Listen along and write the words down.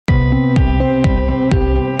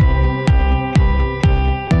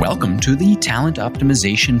Welcome to the Talent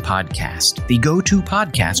Optimization Podcast, the go-to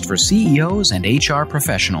podcast for CEOs and HR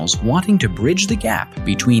professionals wanting to bridge the gap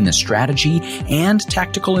between the strategy and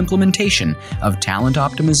tactical implementation of talent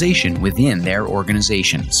optimization within their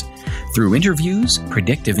organizations. Through interviews,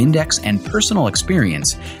 predictive index, and personal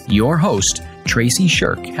experience, your host, Tracy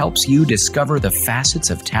Shirk, helps you discover the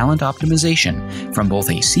facets of talent optimization from both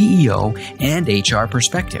a CEO and HR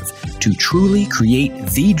perspective to truly create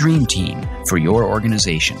the dream team for your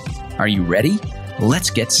organization. Are you ready?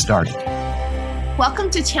 Let's get started.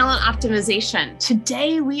 Welcome to Talent Optimization.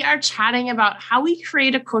 Today, we are chatting about how we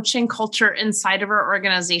create a coaching culture inside of our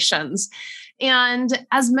organizations. And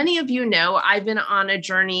as many of you know, I've been on a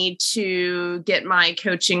journey to get my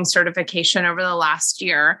coaching certification over the last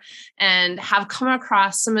year and have come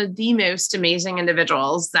across some of the most amazing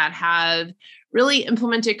individuals that have really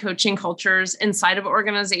implemented coaching cultures inside of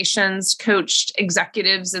organizations, coached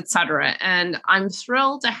executives, et cetera. And I'm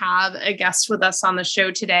thrilled to have a guest with us on the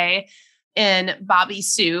show today in Bobbie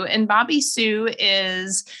Sue. And Bobbie Sue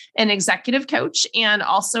is an executive coach and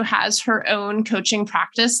also has her own coaching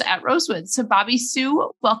practice at Rosewood. So Bobbie Sue,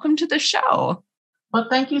 welcome to the show. Well,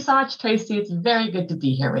 thank you so much, Tracy. It's very good to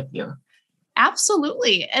be here with you.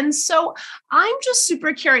 Absolutely. And so I'm just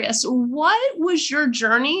super curious, what was your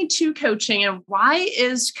journey to coaching and why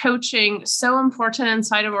is coaching so important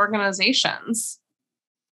inside of organizations?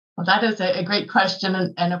 Well, that is a great question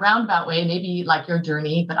and a roundabout way, maybe like your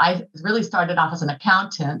journey. But I really started off as an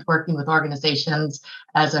accountant working with organizations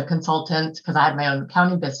as a consultant because I had my own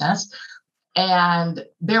accounting business. And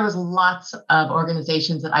there was lots of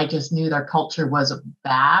organizations that I just knew their culture was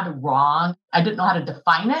bad, wrong. I didn't know how to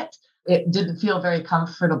define it. It didn't feel very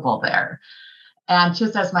comfortable there. And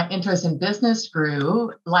just as my interest in business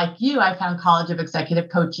grew, like you, I found College of Executive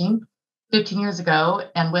Coaching 15 years ago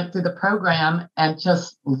and went through the program and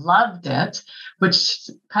just loved it, which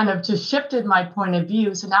kind of just shifted my point of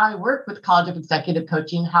view. So now I work with College of Executive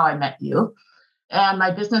Coaching, how I met you. And my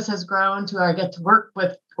business has grown to where I get to work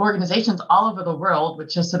with organizations all over the world,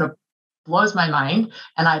 which just sort of blows my mind.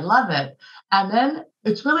 And I love it. And then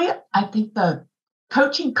it's really, I think the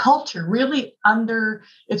coaching culture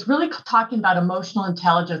it's really talking about emotional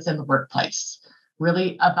intelligence in the workplace,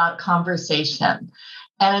 really about conversation.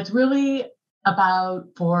 And it's really about,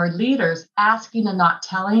 for leaders, asking and not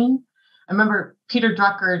telling. I remember Peter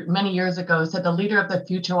Drucker many years ago said, the leader of the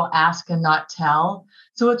future will ask and not tell.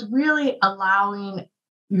 So it's really allowing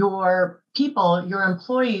your people, your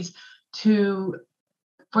employees,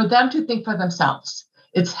 for them to think for themselves.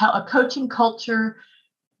 It's a coaching culture.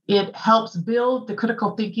 It helps build the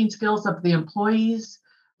critical thinking skills of the employees.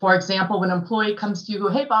 For example, when an employee comes to you,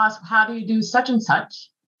 hey, boss, how do you do such and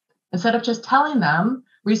such? Instead of just telling them,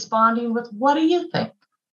 responding with, what do you think?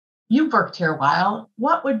 You've worked here a while.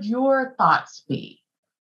 What would your thoughts be?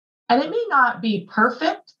 And it may not be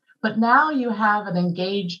perfect, but now you have an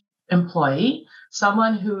engaged employee,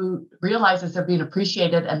 someone who realizes they're being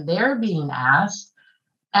appreciated and they're being asked,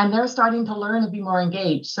 and they're starting to learn and be more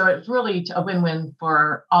engaged. So it's really a win-win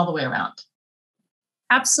for all the way around.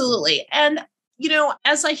 Absolutely. And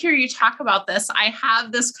as I hear you talk about this, I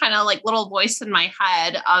have this kind of like little voice in my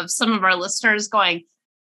head of some of our listeners going,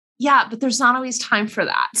 yeah, but there's not always time for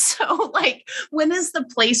that. So when is the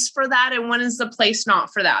place for that? And when is the place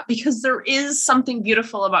not for that? Because there is something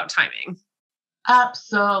beautiful about timing.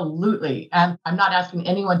 Absolutely. And I'm not asking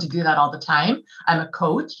anyone to do that all the time. I'm a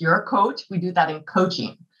coach. You're a coach. We do that in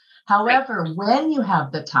coaching. However, when you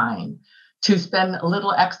have the time to spend a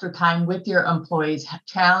little extra time with your employees,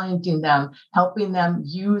 challenging them, helping them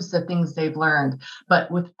use the things they've learned. But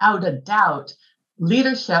without a doubt,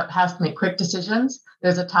 leadership has to make quick decisions.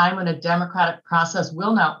 There's a time when a democratic process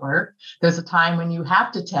will not work. There's a time when you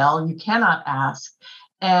have to tell, you cannot ask.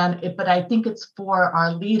 But I think it's for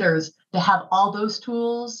our leaders to have all those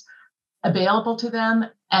tools available to them.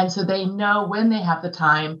 And so they know when they have the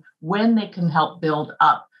time, when they can help build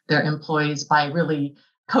up their employees by really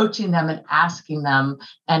coaching them and asking them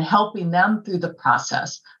and helping them through the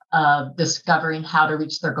process of discovering how to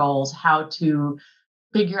reach their goals, how to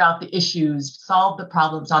figure out the issues, solve the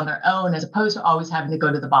problems on their own, as opposed to always having to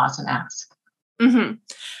go to the boss and ask. Mm-hmm.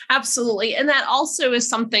 Absolutely. And that also is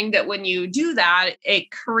something that when you do that, it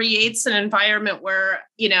creates an environment where,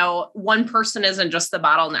 one person isn't just the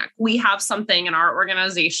bottleneck. We have something in our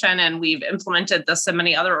organization, and we've implemented this in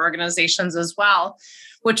many other organizations as well,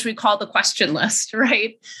 which we call the question list,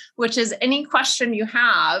 right? Which is any question you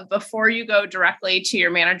have before you go directly to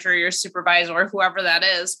your manager, your supervisor, or whoever that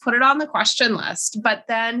is, put it on the question list. But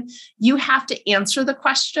then you have to answer the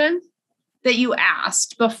question that you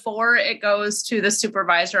asked before it goes to the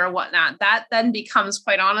supervisor or whatnot, that then becomes,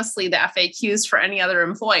 quite honestly, the FAQs for any other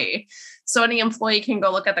employee. So any employee can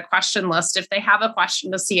go look at the question list if they have a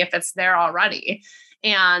question to see if it's there already.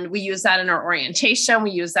 And we use that in our orientation. We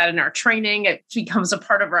use that in our training. It becomes a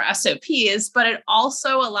part of our SOPs, but it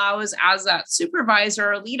also allows, as that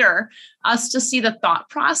supervisor or leader, us to see the thought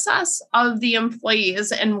process of the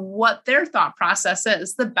employees and what their thought process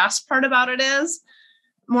is. The best part about it is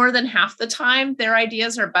more than half the time, their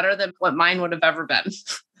ideas are better than what mine would have ever been.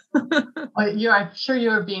 Well, I'm sure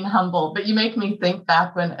you're being humble, but you make me think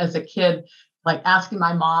back when, as a kid, like asking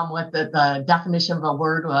my mom what the definition of a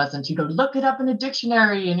word was, and she'd go, look it up in a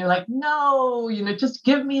dictionary. And you're like, no, just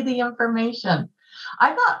give me the information.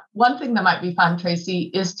 I thought one thing that might be fun,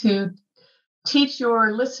 Tracy, is to teach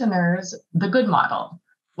your listeners the good model,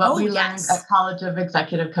 what we learned at College of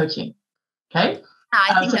Executive Coaching. Okay.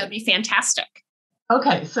 I think that'd be fantastic.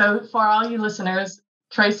 Okay. So for all you listeners,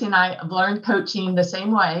 Tracy and I have learned coaching the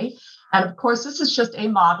same way. And of course, this is just a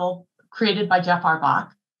model created by Jeff Arbach.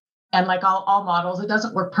 And like all models, it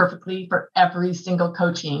doesn't work perfectly for every single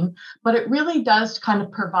coaching, but it really does kind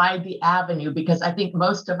of provide the avenue, because I think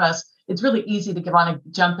most of us, it's really easy to want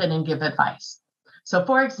to jump in and give advice. So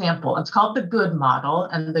for example, it's called the GOOD model,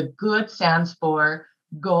 and the GOOD stands for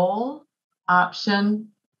goal, option,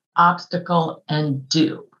 obstacle, and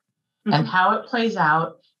do. Mm-hmm. And how it plays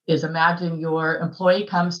out is, imagine your employee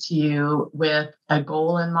comes to you with a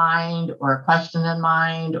goal in mind or a question in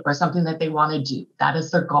mind or something that they want to do. That is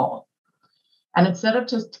their goal. And instead of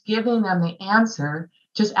just giving them the answer,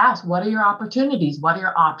 just ask, what are your opportunities? What are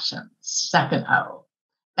your options? Second O.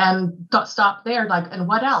 And don't stop there. And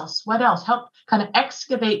what else? What else? Help kind of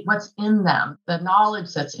excavate what's in them, the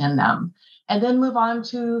knowledge that's in them. And then move on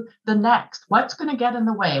to the next. What's going to get in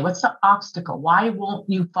the way? What's the obstacle? Why won't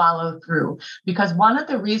you follow through? Because one of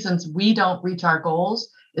the reasons we don't reach our goals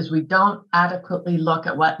is we don't adequately look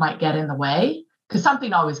at what might get in the way, because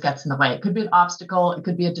something always gets in the way. It could be an obstacle, it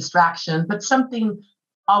could be a distraction, but something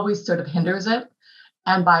always sort of hinders it.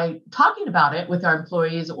 And by talking about it with our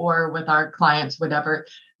employees or with our clients, whatever,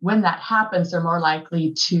 when that happens, they're more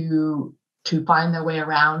likely to find their way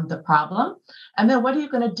around the problem. And then what are you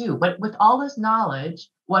going to do? With all this knowledge,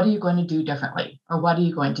 what are you going to do differently? Or what are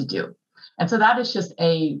you going to do? And so that is just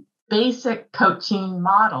a basic coaching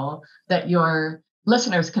model that your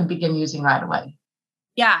listeners can begin using right away.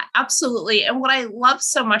 Yeah, absolutely. And what I love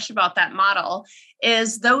so much about that model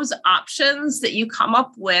is those options that you come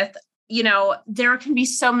up with, there can be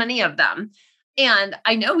so many of them. And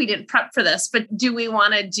I know we didn't prep for this, but do we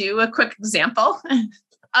want to do a quick example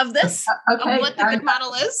of this, okay, of what the good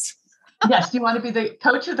model is? Yes. Do you want to be the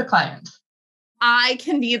coach or the client? I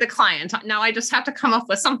can be the client. Now I just have to come up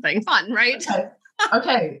with something fun, right?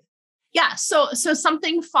 Okay. Yeah. So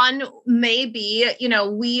something fun may be,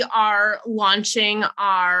 we are launching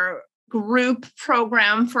our group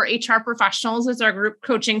program for HR professionals. It's our group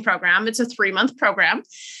coaching program. It's a 3-month program.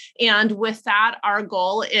 And with that, our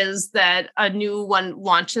goal is that a new one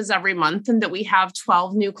launches every month and that we have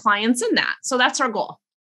 12 new clients in that. So that's our goal.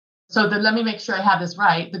 So let me make sure I have this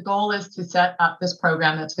right. The goal is to set up this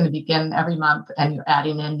program that's going to begin every month, and you're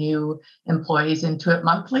adding in new employees into it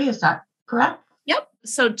monthly. Is that correct? Yep.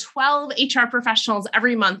 So 12 HR professionals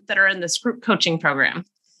every month that are in this group coaching program.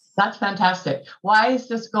 That's fantastic. Why is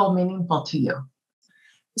this goal meaningful to you?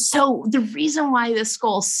 So the reason why this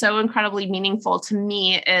goal is so incredibly meaningful to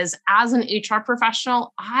me is, as an HR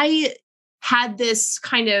professional, I had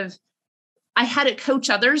to coach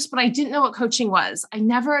others, but I didn't know what coaching was. I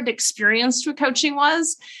never had experienced what coaching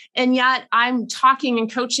was. And yet I'm talking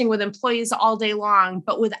and coaching with employees all day long,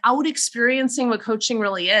 but without experiencing what coaching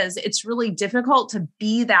really is, it's really difficult to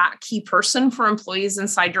be that key person for employees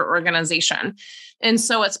inside your organization. And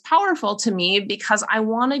so it's powerful to me because I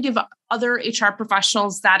want to give other HR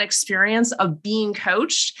professionals that experience of being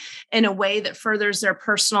coached in a way that furthers their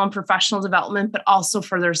personal and professional development, but also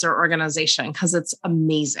furthers their organization, because it's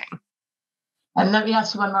amazing. And let me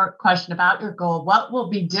ask you one more question about your goal. What will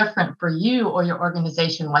be different for you or your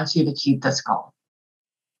organization once you've achieved this goal?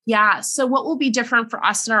 Yeah. So what will be different for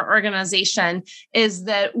us in our organization is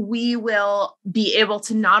that we will be able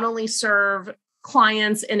to not only serve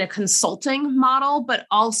clients in a consulting model, but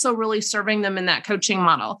also really serving them in that coaching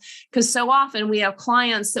model. Because so often we have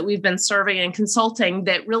clients that we've been serving and consulting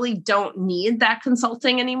that really don't need that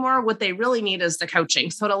consulting anymore. What they really need is the coaching.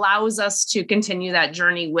 So it allows us to continue that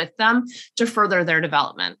journey with them to further their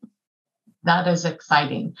development. That is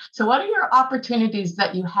exciting. So what are your opportunities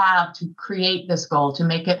that you have to create this goal, to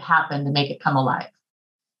make it happen, to make it come alive?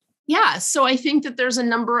 Yeah. So I think that there's a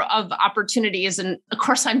number of opportunities. And of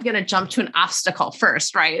course, I'm going to jump to an obstacle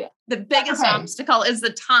first, right? The biggest obstacle is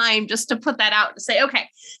the time, just to put that out and say, okay,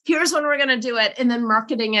 here's when we're going to do it. And then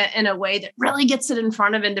marketing it in a way that really gets it in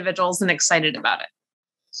front of individuals and excited about it.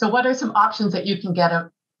 So what are some options that you can get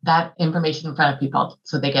that information in front of people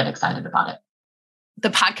so they get excited about it? The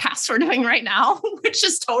podcast we're doing right now, which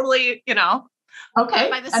is totally, okay,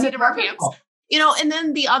 by the seat of our pants. And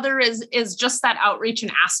then the other is just that outreach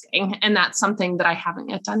and asking. And that's something that I haven't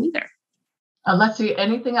yet done either. Let's see,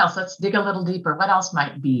 anything else? Let's dig a little deeper. What else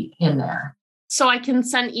might be in there? So I can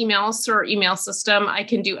send emails through our email system. I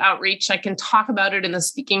can do outreach. I can talk about it in the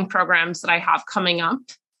speaking programs that I have coming up.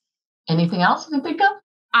 Anything else you can think of?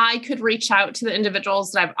 I could reach out to the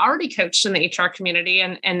individuals that I've already coached in the HR community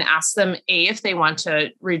and ask them, if they want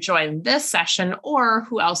to rejoin this session, or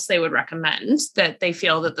who else they would recommend that they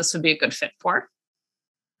feel that this would be a good fit for.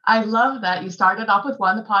 I love that you started off with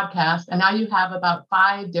the podcast, and now you have about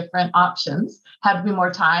 5 different options. Had to be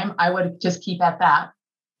more time, I would just keep at that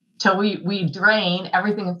till we drain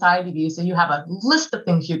everything inside of you. So you have a list of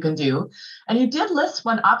things you can do. And you did list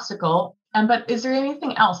one obstacle, but is there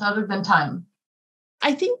anything else other than time?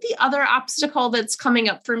 I think the other obstacle that's coming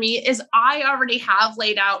up for me is I already have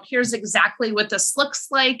laid out, here's exactly what this looks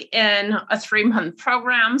like in a 3-month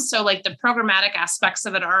program. So like the programmatic aspects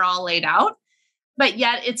of it are all laid out, but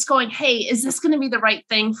yet it's going, hey, is this going to be the right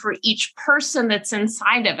thing for each person that's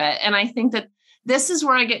inside of it? And I think that this is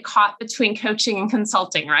where I get caught between coaching and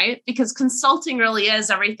consulting, right? Because consulting really is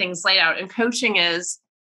everything's laid out, and coaching is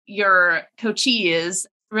your coachee is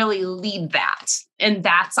really lead that. And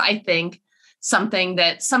that's, I think, something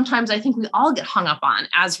that sometimes I think we all get hung up on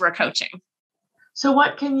as we're coaching. So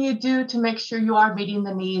what can you do to make sure you are meeting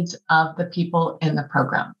the needs of the people in the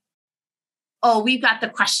program? Oh, we've got the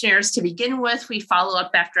questionnaires to begin with. We follow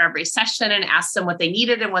up after every session and ask them what they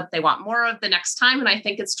needed and what they want more of the next time. And I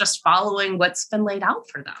think it's just following what's been laid out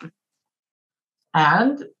for them.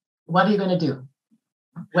 And what are you going to do?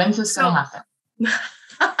 When's this going to happen?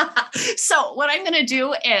 So what I'm going to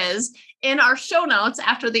do is, in our show notes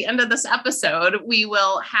after the end of this episode,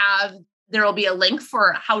 there will be a link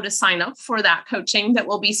for how to sign up for that coaching that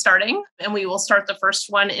will be starting. And we will start the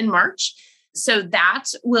first one in March. So that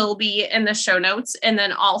will be in the show notes. And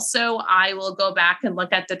then also I will go back and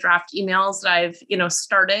look at the draft emails that I've,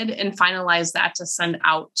 started and finalize that to send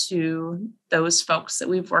out to those folks that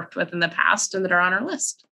we've worked with in the past and that are on our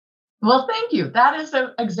list. Well, thank you. That is an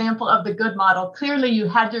example of the good model. Clearly, you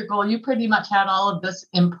had your goal. You pretty much had all of this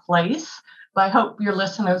in place. But I hope your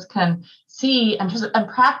listeners can see and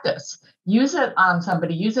practice. Use it on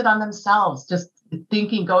somebody. Use it on themselves. Just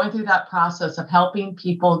going through that process of helping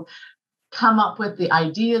people come up with the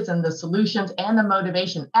ideas and the solutions and the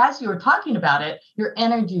motivation. As you were talking about it, your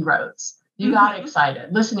energy rose. You got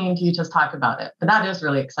excited listening to you just talk about it. But that is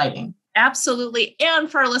really exciting. Absolutely.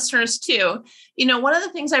 And for our listeners too, one of the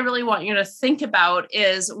things I really want you to think about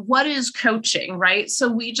is, what is coaching, right? So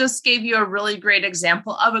we just gave you a really great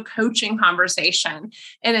example of a coaching conversation,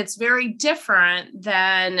 and it's very different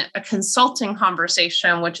than a consulting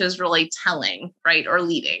conversation, which is really telling, right? Or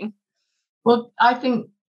leading. Well, I think,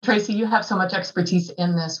 Tracy, you have so much expertise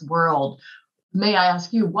in this world. May I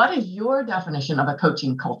ask you, what is your definition of a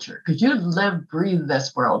coaching culture? Because you live, breathe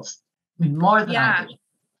this world more than I do.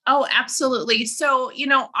 Oh, absolutely. So,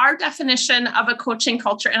 our definition of a coaching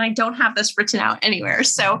culture, and I don't have this written out anywhere.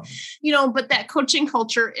 So, but that coaching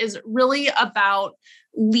culture is really about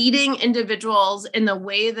leading individuals in the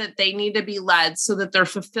way that they need to be led so that they're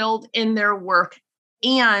fulfilled in their work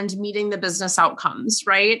and meeting the business outcomes,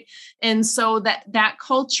 right? And so that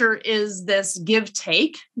culture is this give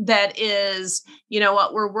take that is,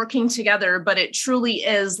 what we're working together, but it truly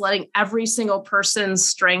is letting every single person's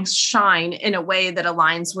strengths shine in a way that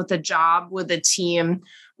aligns with the job, with the team,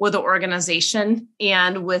 with the organization,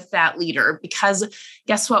 and with that leader. Because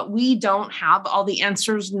guess what? We don't have all the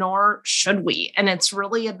answers, nor should we. And it's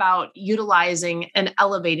really about utilizing and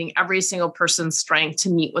elevating every single person's strength to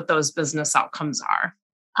meet what those business outcomes are.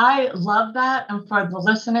 I love that. And for the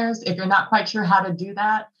listeners, if you're not quite sure how to do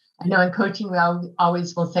that, I know in coaching, we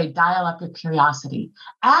always will say, dial up your curiosity.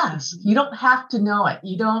 Ask. You don't have to know it.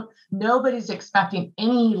 Nobody's expecting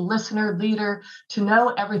any listener, leader to know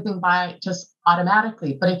everything by just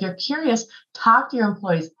automatically. But if you're curious, talk to your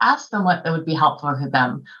employees, ask them what that would be helpful for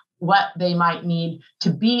them, what they might need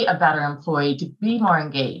to be a better employee, to be more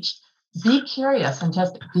engaged. Be curious and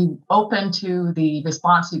just be open to the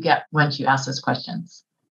response you get once you ask those questions.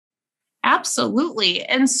 Absolutely.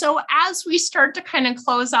 And so as we start to kind of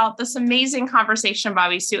close out this amazing conversation,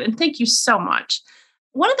 Bobbie Sue, and thank you so much.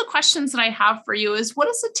 one of the questions that I have for you is, what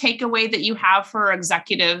is the takeaway that you have for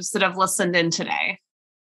executives that have listened in today?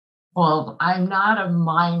 Well, I'm not a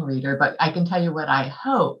mind reader, but I can tell you what I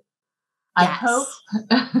hope. Yes. I hope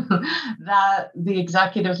that the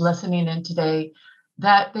executives listening in today,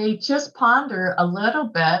 that they just ponder a little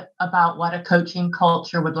bit about what a coaching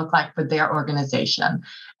culture would look like for their organization.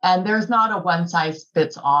 And there's not a one size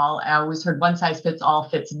fits all. I always heard one size fits all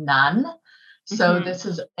fits none. So this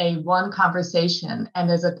is a one conversation, and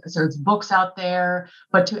there's books out there,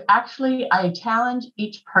 but to actually, I challenge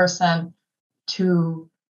each person to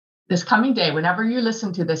this coming day, whenever you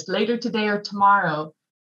listen to this later today or tomorrow,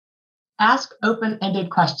 ask open-ended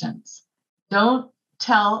questions. Don't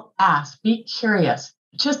tell, ask, be curious,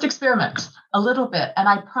 just experiment a little bit. And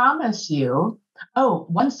I promise you,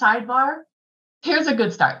 one sidebar, here's a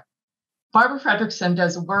good start. Barbara Fredrickson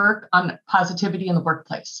does work on positivity in the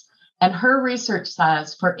workplace. And her research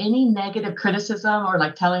says for any negative criticism or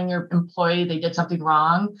like telling your employee they did something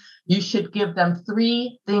wrong, you should give them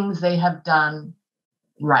 3 things they have done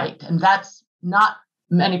right. And that's not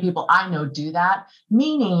many people I know do that,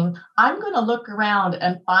 meaning I'm going to look around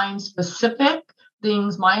and find specific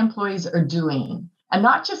things my employees are doing and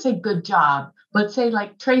not just say good job, but say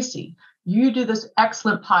like, Tracy, you do this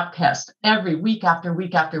excellent podcast every week after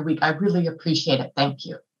week after week. I really appreciate it. Thank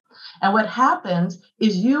you. And what happens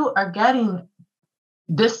is you are getting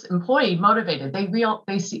this employee motivated. They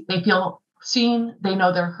feel seen, they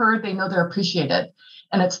know they're heard, they know they're appreciated.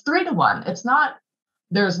 And it's 3-to-1. It's not,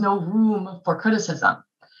 there's no room for criticism.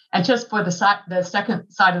 And just for the second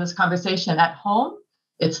side of this conversation at home,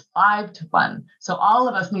 it's 5-to-1. So all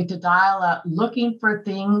of us need to dial up looking for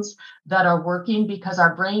things that are working, because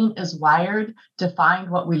our brain is wired to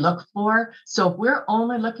find what we look for. So if we're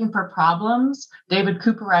only looking for problems, David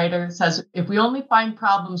Cooperrider says, if we only find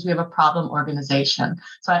problems, we have a problem organization.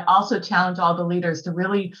 So I also challenge all the leaders to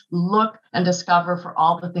really look and discover for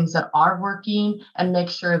all the things that are working and make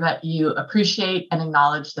sure that you appreciate and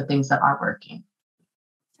acknowledge the things that are working.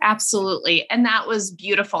 Absolutely. And that was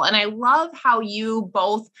beautiful. And I love how you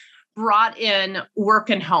both brought in work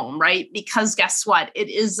and home, right? Because guess what? It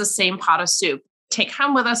is the same pot of soup. Take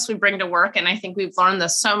home with us, we bring to work. And I think we've learned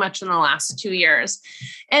this so much in the last 2 years.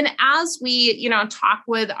 And as we, talk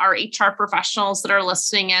with our HR professionals that are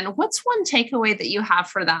listening in, what's one takeaway that you have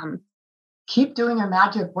for them? Keep doing your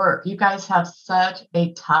magic work. You guys have such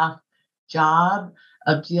a tough job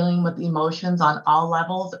of dealing with emotions on all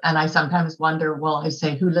levels. And I sometimes wonder, I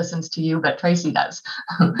say, who listens to you? But Tracy does.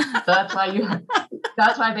 So that's why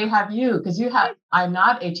they have you, because I'm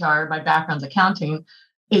not HR, my background's accounting,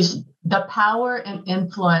 is the power and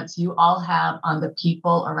influence you all have on the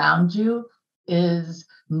people around you is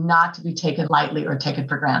not to be taken lightly or taken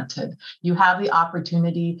for granted. You have the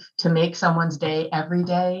opportunity to make someone's day every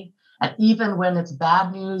day. And even when it's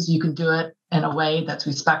bad news, you can do it in a way that's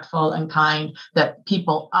respectful and kind, that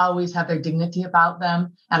people always have their dignity about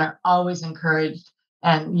them and are always encouraged.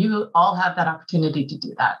 And you all have that opportunity to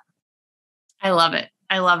do that. I love it.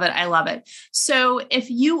 I love it. I love it. So if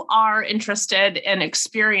you are interested in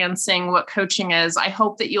experiencing what coaching is, I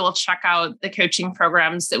hope that you will check out the coaching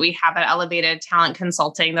programs that we have at Elevated Talent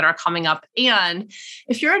Consulting that are coming up. And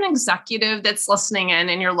if you're an executive that's listening in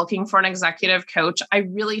and you're looking for an executive coach, I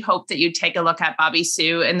really hope that you take a look at Bobbie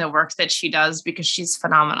Sue and the work that she does, because she's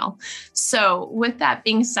phenomenal. So with that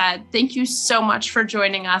being said, thank you so much for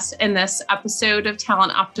joining us in this episode of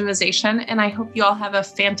Talent Optimization. And I hope you all have a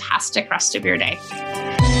fantastic rest of your day.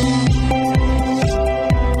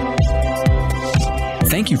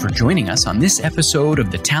 Thank you for joining us on this episode of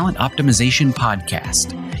the Talent Optimization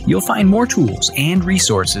Podcast. You'll find more tools and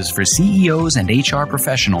resources for CEOs and HR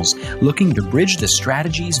professionals looking to bridge the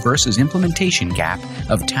strategies versus implementation gap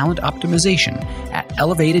of talent optimization at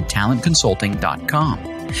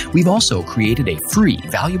elevatedtalentconsulting.com. We've also created a free,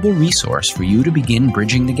 valuable resource for you to begin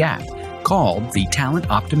bridging the gap called the Talent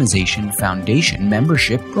Optimization Foundation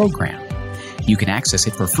Membership Program. You can access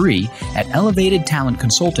it for free at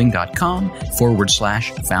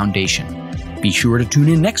elevatedtalentconsulting.com/foundation. Be sure to tune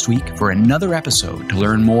in next week for another episode to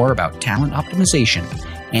learn more about talent optimization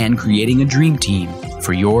and creating a dream team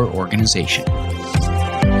for your organization.